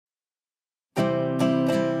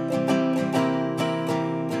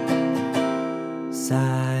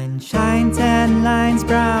Sunshine, tan lines,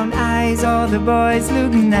 brown eyes, all the boys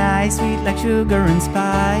look nice, sweet like sugar and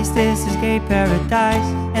spice. This is gay paradise,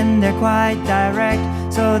 and they're quite direct,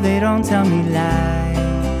 so they don't tell me lies.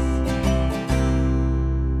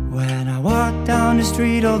 When I walk down the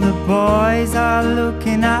street, all the boys are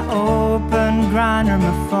looking. I open Grindr,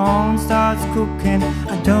 my phone starts cooking.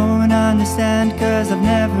 I don't understand, cause I've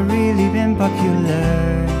never really been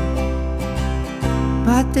popular.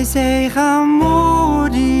 But they say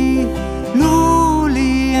Hamoody,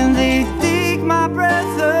 Luli, and they take my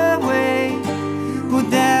breath away. Put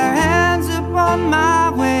their hands upon my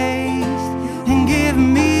waist and give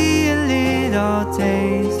me a little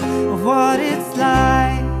taste of what it's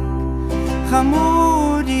like.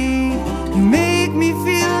 Hamoody, you make me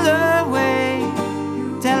feel away.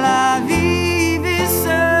 Tel Aviv is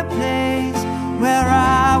a place where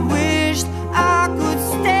I wished I could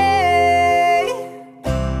stay.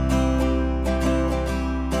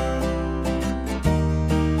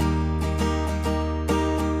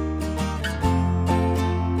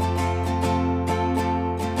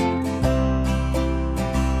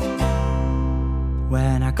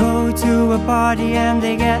 When I go to a party and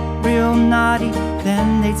they get real naughty,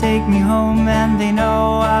 then they take me home and they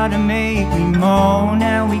know how to make me moan.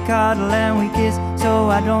 And we cuddle and we kiss so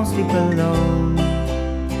I don't sleep alone.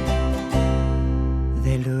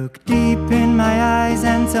 They look deep in my eyes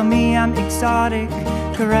and tell me I'm exotic,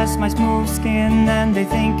 caress my smooth skin and they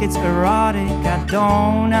think it's erotic. I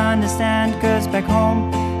don't understand, cause back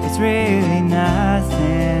home it's really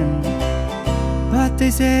nothing. But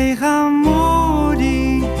they say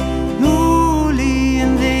Hamoody, Luli,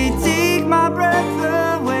 and they take my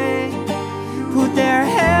breath away. Put their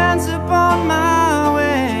hands upon my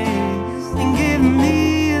waist and give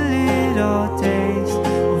me a little taste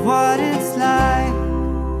of what it's like.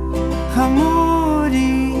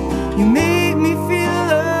 Hamoody, you make me feel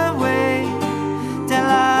away. Tel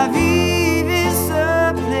Aviv is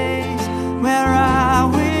a place where I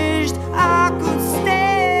wished I could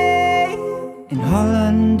stay. In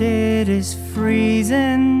Holland it is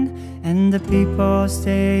freezing and the people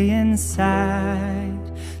stay inside,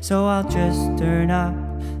 so I'll just turn up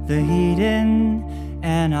the heating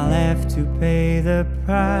and I'll have to pay the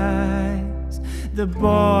price. The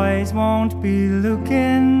boys won't be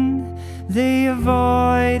looking, they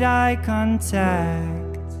avoid eye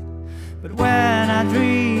contact, but when I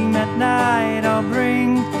dream at night I'll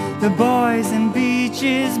bring the boys and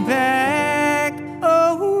beaches back.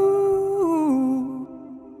 Oh,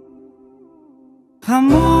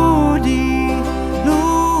 Hamoody.